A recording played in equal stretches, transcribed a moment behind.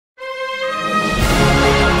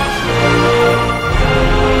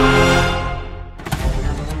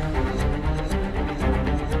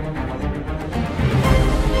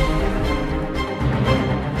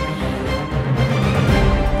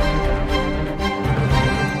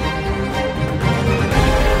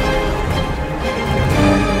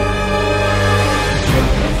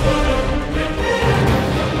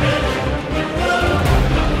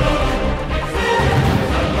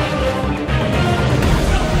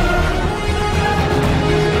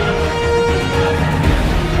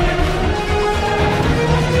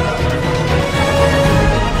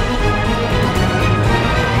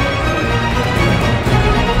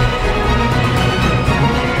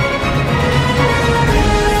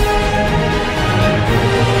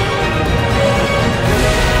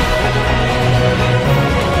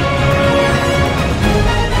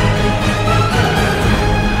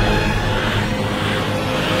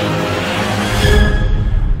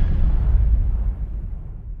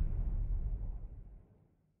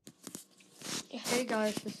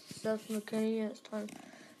guys, this is Seth McKinney, and it's time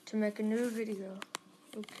to make a new video.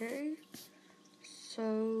 Okay,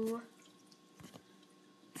 so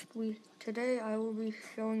today I will be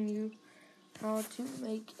showing you how to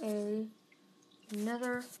make a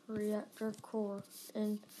nether reactor core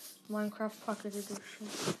in Minecraft Pocket Edition.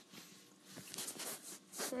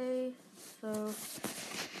 Okay, so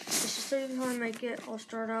just to show you how to make it, I'll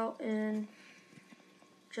start out in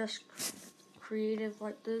just creative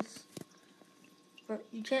like this. But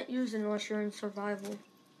you can't use it unless you're in survival.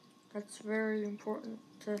 That's very important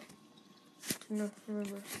to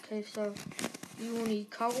remember. Okay, so you will need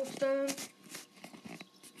cobblestone,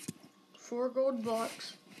 4 gold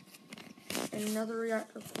blocks, and another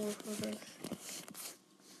reactor core for this.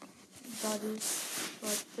 That is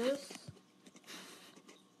like this.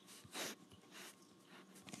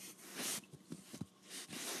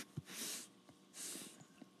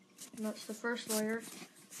 And that's the first layer.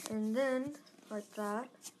 And then like that,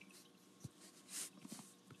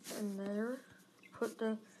 and there, put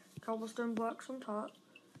the cobblestone blocks on top,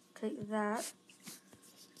 take that,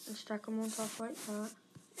 and stack them on top like that,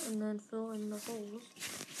 and then fill in the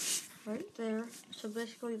holes right there. So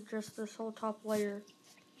basically just this whole top layer,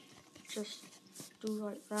 just do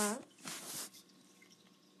like that.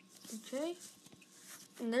 Okay,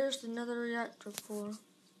 and there's another reactor core.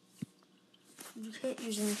 You can't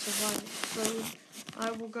use it in survival, so I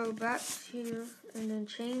will go back here and then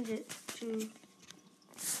change it to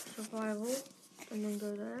survival, and then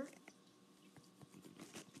go there.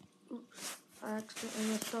 Oops, I accidentally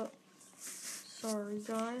messed up. Sorry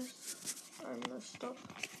guys, I messed up.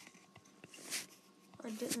 I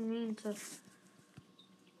didn't mean to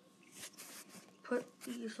put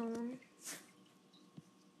these on.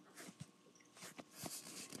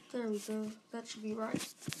 There we go, that should be right.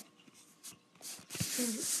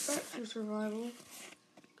 Change it back to survival,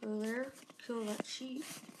 go there, kill that sheep,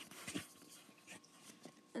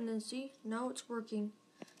 and then see, now it's working.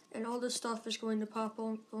 And all this stuff is going to pop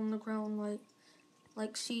on the ground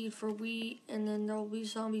like seed for wheat, and then there'll be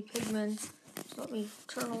zombie pigmen. So let me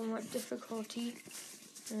turn on my difficulty,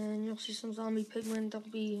 and you'll see some zombie pigmen. There'll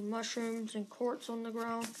be mushrooms and quartz on the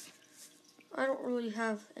ground. I don't really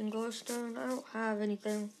have, and glowstone, I don't have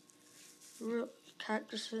anything. Real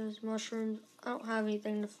cactuses, mushrooms, I don't have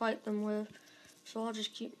anything to fight them with, so I'll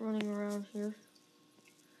just keep running around here.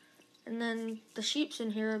 And then the sheep's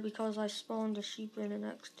in here because I spawned a sheep in it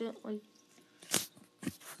accidentally.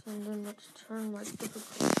 And then let's turn my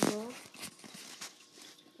difficulty off.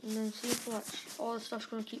 And then see, watch, all this stuff's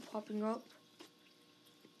gonna keep popping up.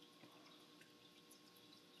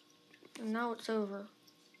 And now it's over.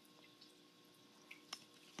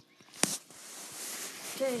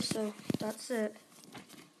 Okay, so that's it.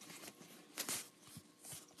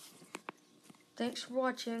 Thanks for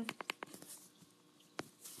watching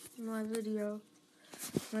my video.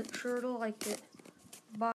 Make sure to like it.